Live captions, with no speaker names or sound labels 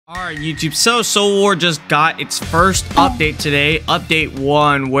Alright YouTube, so Soul War just got its first update today, update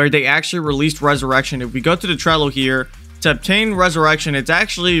 1, where they actually released Resurrection. If we go to the Trello here, to obtain Resurrection, it's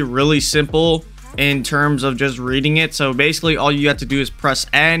actually really simple in terms of just reading it. So basically all you have to do is press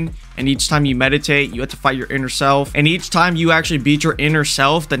N, and each time you meditate, you have to fight your inner self. And each time you actually beat your inner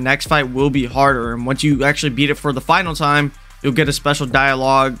self, the next fight will be harder. And once you actually beat it for the final time, you'll get a special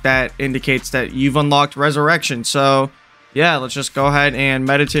dialogue that indicates that you've unlocked Resurrection. So yeah, let's just go ahead and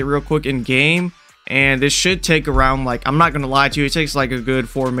meditate real quick in game. And this should take around, like, I'm not gonna lie to you, it takes like a good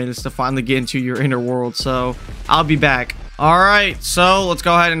 4 minutes to finally get into your inner world. So I'll be back. All right, so let's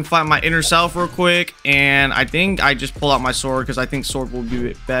go ahead and fight my inner self real quick. And I think I just pull out my sword because I think sword will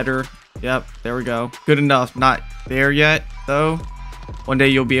be better. Yep, there we go. Good enough. Not there yet though. One day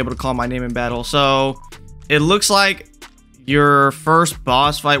you'll be able to call my name in battle. So it looks like your first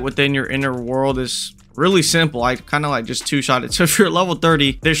boss fight within your inner world is really simple. I kind of like just two-shot it. So if you're level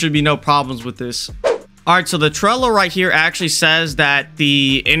 30, there should be no problems with this. All right, so the Trello right here actually says that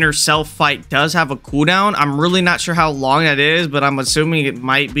the inner self fight does have a cooldown. I'm really not sure how long that is, but I'm assuming it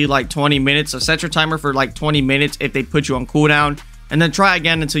might be like 20 minutes. So set your timer for like 20 minutes if they put you on cooldown, and then try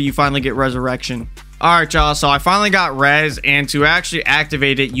again until you finally get Resurrection. All right, y'all, so I finally got Res, and to actually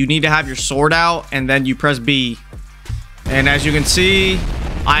activate it, you need to have your sword out, and then you press B. And as you can see,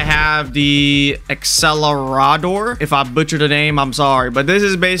 I have the Accelerador. If I butchered the name, I'm sorry. But this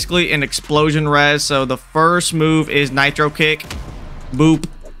is basically an explosion res. So the first move is Nitro Kick. Boop.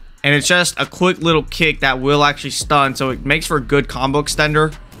 And it's just a quick little kick that will actually stun. So it makes for a good combo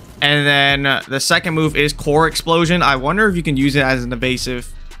extender. And then the second move is Core Explosion. I wonder if you can use it as an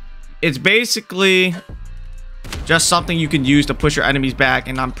evasive. It's basically just something you can use to push your enemies back.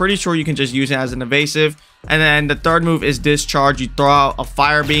 And I'm pretty sure you can just use it as an evasive. And then the third move is Discharge. You throw out a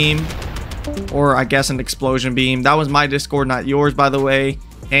fire beam, or I guess an explosion beam. That was my Discord, not yours, by the way.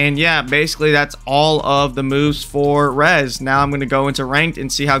 And yeah, basically that's all of the moves for Res. Now I'm going to go into ranked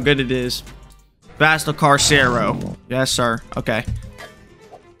and see how good it is. Vasto Carcero. Yes, sir. Okay.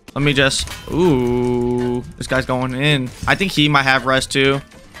 Let me just... Ooh, this guy's going in. I think he might have Res too.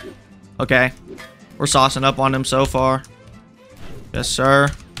 Okay. We're saucing up on him so far. Yes, sir.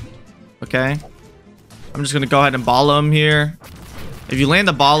 Okay. I'm just going to go ahead and balla him here. If you land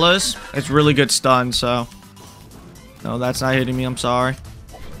the ballas, it's really good stun, so... No, that's not hitting me. I'm sorry.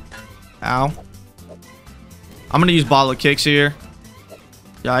 Ow. I'm going to use balla kicks here.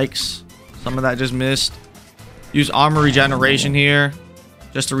 Yikes. Some of that just missed. Use armor regeneration here.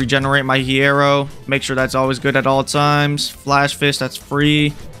 Just to regenerate my hero. Make sure that's always good at all times. Flash fist, that's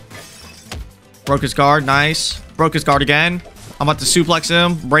free. Broke his guard. Nice. Broke his guard again. I'm about to suplex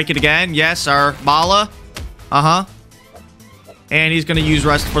him. Break it again. Yes, sir. Balla. And he's going to use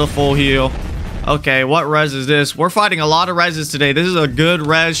rest for the full heal. Okay, what res is this? We're fighting a lot of reses today. This is a good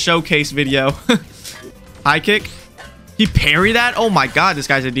res showcase video. High kick. He parried that? Oh my god, this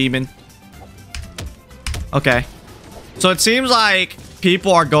guy's a demon. Okay. So it seems like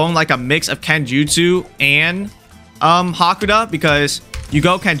people are going like a mix of Kenjutsu and Hakuda, because you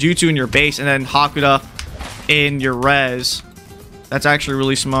go Kenjutsu in your base and then Hakuda in your res. That's actually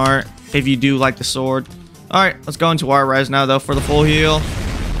really smart if you do like the sword. All right, let's go into our res now though for the full heal.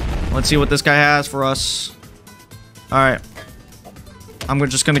 Let's see what this guy has for us. All right, I'm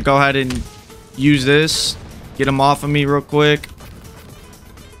just gonna go ahead and use this, get him off of me real quick.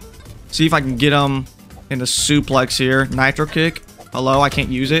 See if I can get him in the suplex here. Nitro kick. Hello, I can't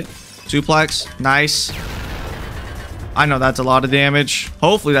use it. Suplex. Nice. I know that's a lot of damage.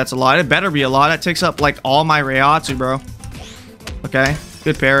 Hopefully that's a lot. It better be a lot. That takes up like all my Reiatsu, bro. Okay,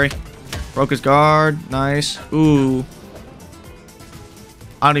 good parry. Broke his guard. Nice. Ooh.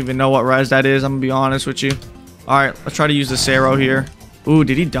 I don't even know what res that is. I'm gonna be honest with you. All right, let's try to use the Cero here. Ooh,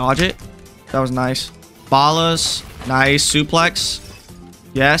 did he dodge it? That was nice. Ballas. Nice. Suplex.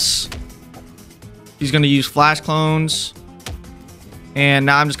 Yes. He's gonna use flash clones. And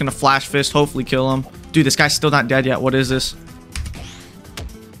now I'm just gonna flash fist. Hopefully kill him. Dude, this guy's still not dead yet. What is this?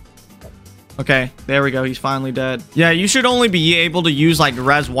 Okay, there we go. He's finally dead. Yeah, you should only be able to use like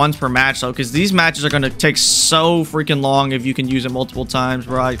res once per match though, because these matches are going to take so freaking long if you can use it multiple times,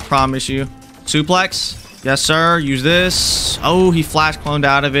 bro. I promise you. Suplex. Yes, sir. Use this. Oh, he flash cloned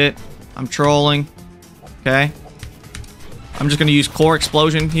out of it. I'm trolling. Okay. I'm just going to use Core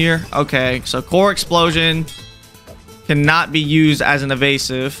Explosion here. Okay, so Core Explosion cannot be used as an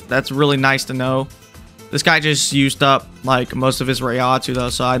evasive. That's really nice to know. This guy just used up like most of his Reiatsu though,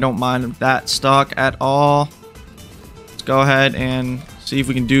 so I don't mind that stock at all. Let's go ahead and see if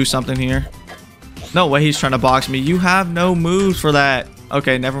we can do something here. No way he's trying to box me. You have no moves for that.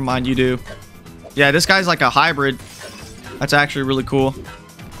 Okay, never mind, you do. Yeah, this guy's like a hybrid. That's actually really cool.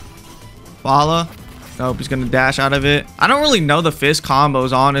 Bala. Nope, he's gonna dash out of it. I don't really know the fist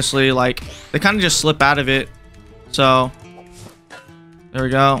combos, honestly. Like, they kind of just slip out of it. So, there we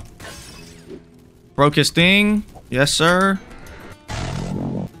go. Broke his thing. Yes, sir.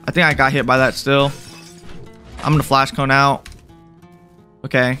 I think I got hit by that still. I'm gonna flash cone out.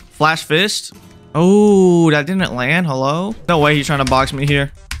 Okay, flash fist. Oh, that didn't land. Hello? No way he's trying to box me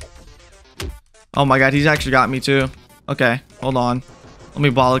here. Oh my god, he's actually got me too. Okay, hold on. Let me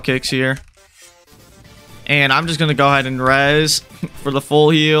ball of kicks here. And I'm just gonna go ahead and res for the full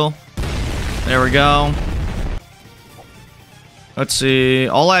heal. There we go. Let's see.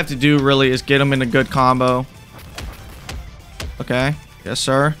 All I have to do really is get him in a good combo. Okay. Yes,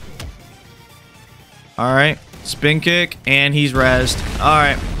 sir. Alright. Spin kick. And he's rezzed.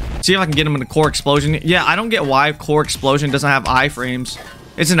 Alright. See if I can get him in a core explosion. Yeah, I don't get why core explosion doesn't have iframes.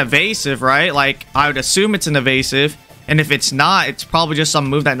 It's an evasive, right? Like, I would assume it's an evasive. And if it's not, it's probably just some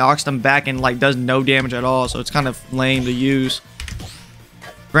move that knocks them back and, like, does no damage at all. So it's kind of lame to use.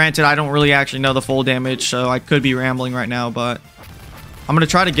 Granted, I don't really actually know the full damage, so I could be rambling right now, but I'm going to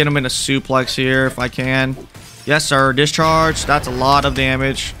try to get him in a suplex here if I can. Yes, sir. Discharge. That's a lot of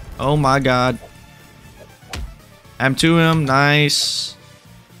damage. Oh, my God. M2 him. Nice.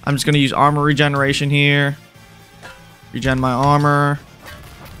 I'm just going to use armor regeneration here. Regen my armor.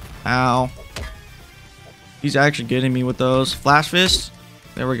 Ow. He's actually getting me with those. Flash fist.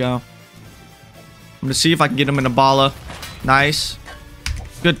 There we go. I'm going to see if I can get him in a bala. Nice.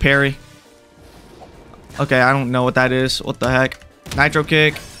 Good parry. Okay, I don't know what that is. What the heck? Nitro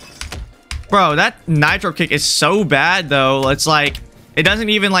kick. Bro, that nitro kick is so bad, though. It's like, it doesn't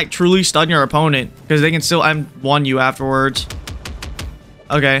even, like, truly stun your opponent. Because they can still M1 you afterwards.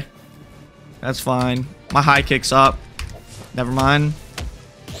 Okay. That's fine. My high kick's up. Never mind.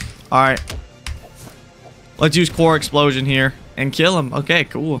 Alright. Let's use core explosion here. And kill him. Okay,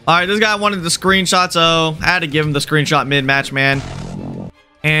 cool. Alright, this guy wanted the screenshot, so I had to give him the screenshot mid-match, man.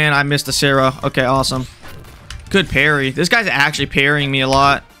 And I missed the Sarah. Okay, awesome. Good parry. This guy's actually parrying me a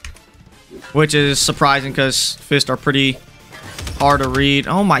lot. Which is surprising because fists are pretty hard to read.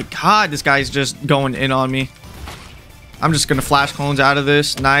 Oh my god, this guy's just going in on me. I'm just going to flash clones out of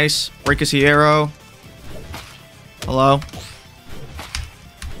this. Nice. Break his hero. Hello?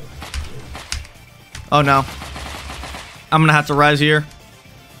 Oh no. I'm going to have to res here.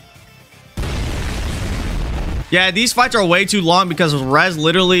 Yeah, these fights are way too long because res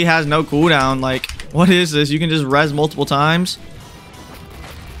literally has no cooldown. Like, what is this? You can just res multiple times.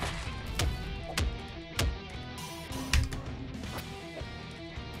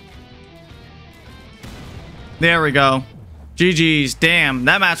 There we go. GG's. Damn,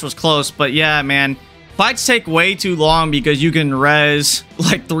 that match was close. But yeah, man. Fights take way too long because you can res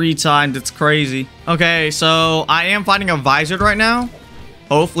like 3 times. It's crazy. Okay, so I am fighting a Vizard right now.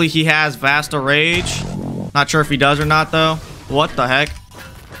 Hopefully he has Vasta Rage. Not sure if he does or not, though. What the heck?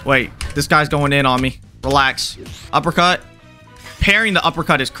 Wait, this guy's going in on me. Relax. Uppercut. Parrying the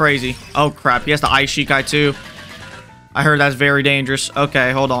uppercut is crazy. Oh, crap. He has the Ice Shikai, too. I heard that's very dangerous.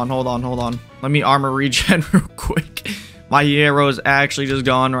 Okay, hold on. Let me armor regen real quick. My hero is actually just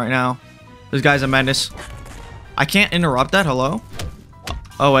gone right now. This guy's a menace. I can't interrupt that. Hello?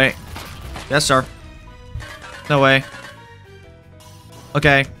 Oh, wait. Yes, sir. No way.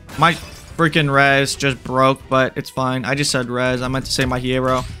 Okay. My freaking res just broke, but it's fine. I just said res. I meant to say my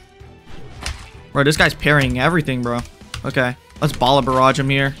hero. Bro, this guy's parrying everything, bro. Okay. Let's Bala barrage him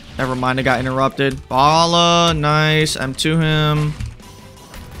here. Never mind, I got interrupted. Bala, nice. M2 him.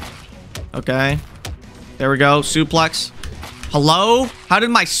 Okay. There we go. Suplex. Hello? How did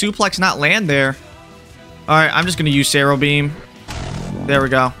my suplex not land there? Alright, I'm just going to use Sero Beam. There we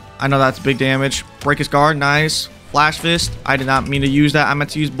go. I know that's big damage. Break his guard. Nice. Flash Fist. I did not mean to use that. I meant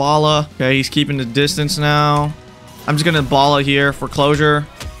to use Bala. Okay, he's keeping the distance now. I'm just going to Bala here for closure.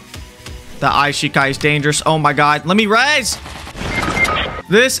 The Ice Shikai is dangerous. Oh my god. Let me res!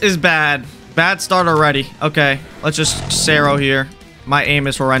 This is bad. Bad start already. Okay, let's just Sero here. My aim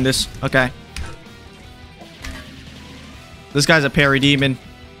is horrendous. Okay. This guy's a parry demon.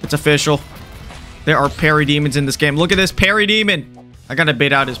 It's official. There are parry demons in this game. Look at this parry demon. I gotta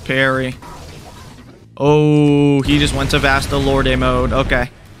bait out his parry. Oh, he just went to Vasta Lorde mode. Okay.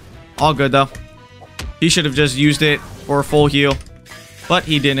 All good, though. He should have just used it for a full heal. But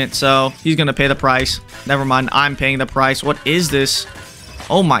he didn't, so he's gonna pay the price. Never mind, I'm paying the price. What is this?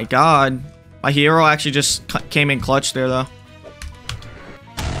 Oh my god. My hero actually just came in clutch there, though.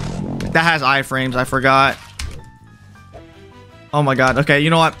 That has iframes, I forgot. Oh my god. Okay, you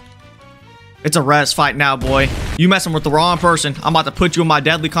know what? It's a res fight now, boy. You messing with the wrong person. I'm about to put you in my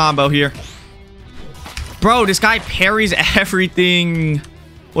deadly combo here. Bro, this guy parries everything.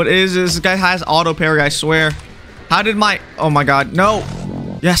 What is this? This guy has auto parry, I swear. How did my... Oh my god. No.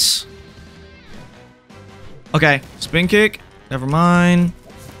 Yes. Okay. Spin kick. Never mind.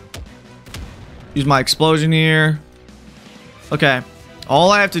 Use my explosion here. Okay.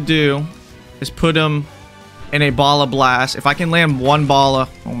 All I have to do is put him in a ball of blast. If I can land one ball of...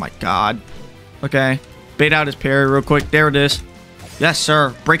 Oh my god. Okay. Bait out his parry real quick. There it is. Yes,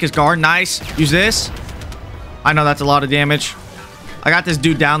 sir. Break his guard. Nice. Use this. I know that's a lot of damage. I got this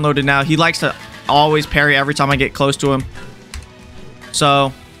dude downloaded now. He likes to always parry every time I get close to him.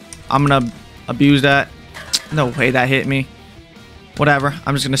 So, I'm going to abuse that. No way that hit me. Whatever.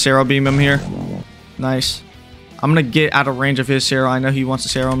 I'm just going to Sero beam him here. Nice. I'm going to get out of range of his Sero. I know he wants to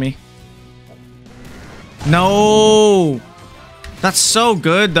Sero me. No! That's so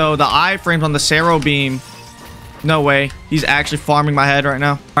good, though. The iframes on the Sero beam. No way. He's actually farming my head right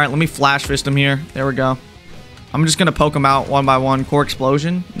now. All right, let me flash fist him here. There we go. I'm just going to poke him out one by one. Core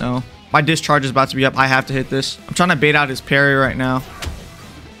explosion? No. My discharge is about to be up. I have to hit this. I'm trying to bait out his parry right now.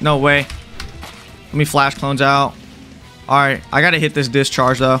 No way. Let me flash clones out. All right. I got to hit this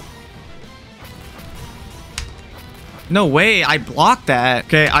discharge, though. No way. I blocked that.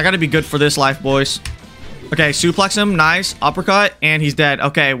 Okay. I got to be good for this life, boys. Okay. Suplex him. Nice. Uppercut. And he's dead.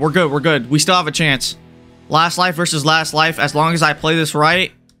 Okay. We're good. We're good. We still have a chance. Last life versus last life. As long as I play this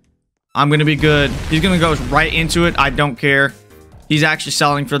right, I'm going to be good. He's going to go right into it. I don't care. He's actually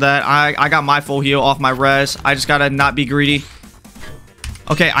selling for that. I got my full heal off my res. I just got to not be greedy.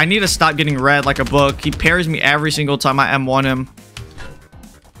 Okay, I need to stop getting red like a book. He parries me every single time I M1 him.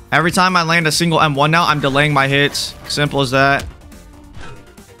 Every time I land a single M1 now, I'm delaying my hits. Simple as that.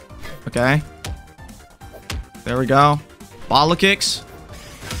 Okay. There we go. Bala kicks.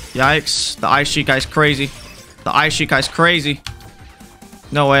 Yikes. The Ice Sheik guy's crazy. The Ice Sheik guy's crazy.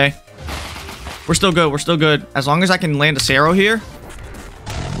 No way. We're still good. We're still good. As long as I can land a Sero here.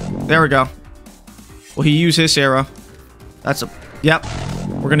 There we go. Well, he used his Sero. That's a... Yep.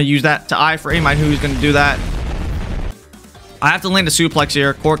 We're going to use that to iframe. I knew he was going to do that. I have to land a suplex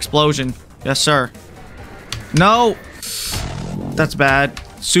here. Core explosion. Yes, sir. No. That's bad.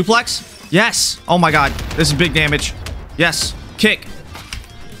 Suplex? Yes. Oh, my God. This is big damage. Yes. Kick.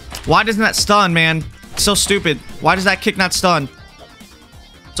 Why doesn't that stun, man? It's so stupid. Why does that kick not stun?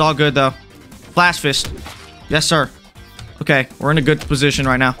 It's all good, though. Flash fist. Yes, sir. Okay, we're in a good position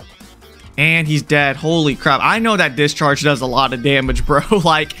right now. And he's dead. Holy crap. I know that discharge does a lot of damage, bro.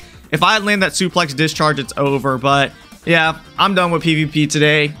 Like, if I land that suplex discharge, it's over. But, yeah, I'm done with PvP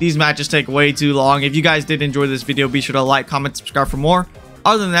today. These matches take way too long. If you guys did enjoy this video, be sure to like, comment, subscribe for more.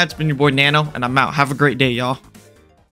 Other than that, it's been your boy Nano, and I'm out. Have a great day, y'all.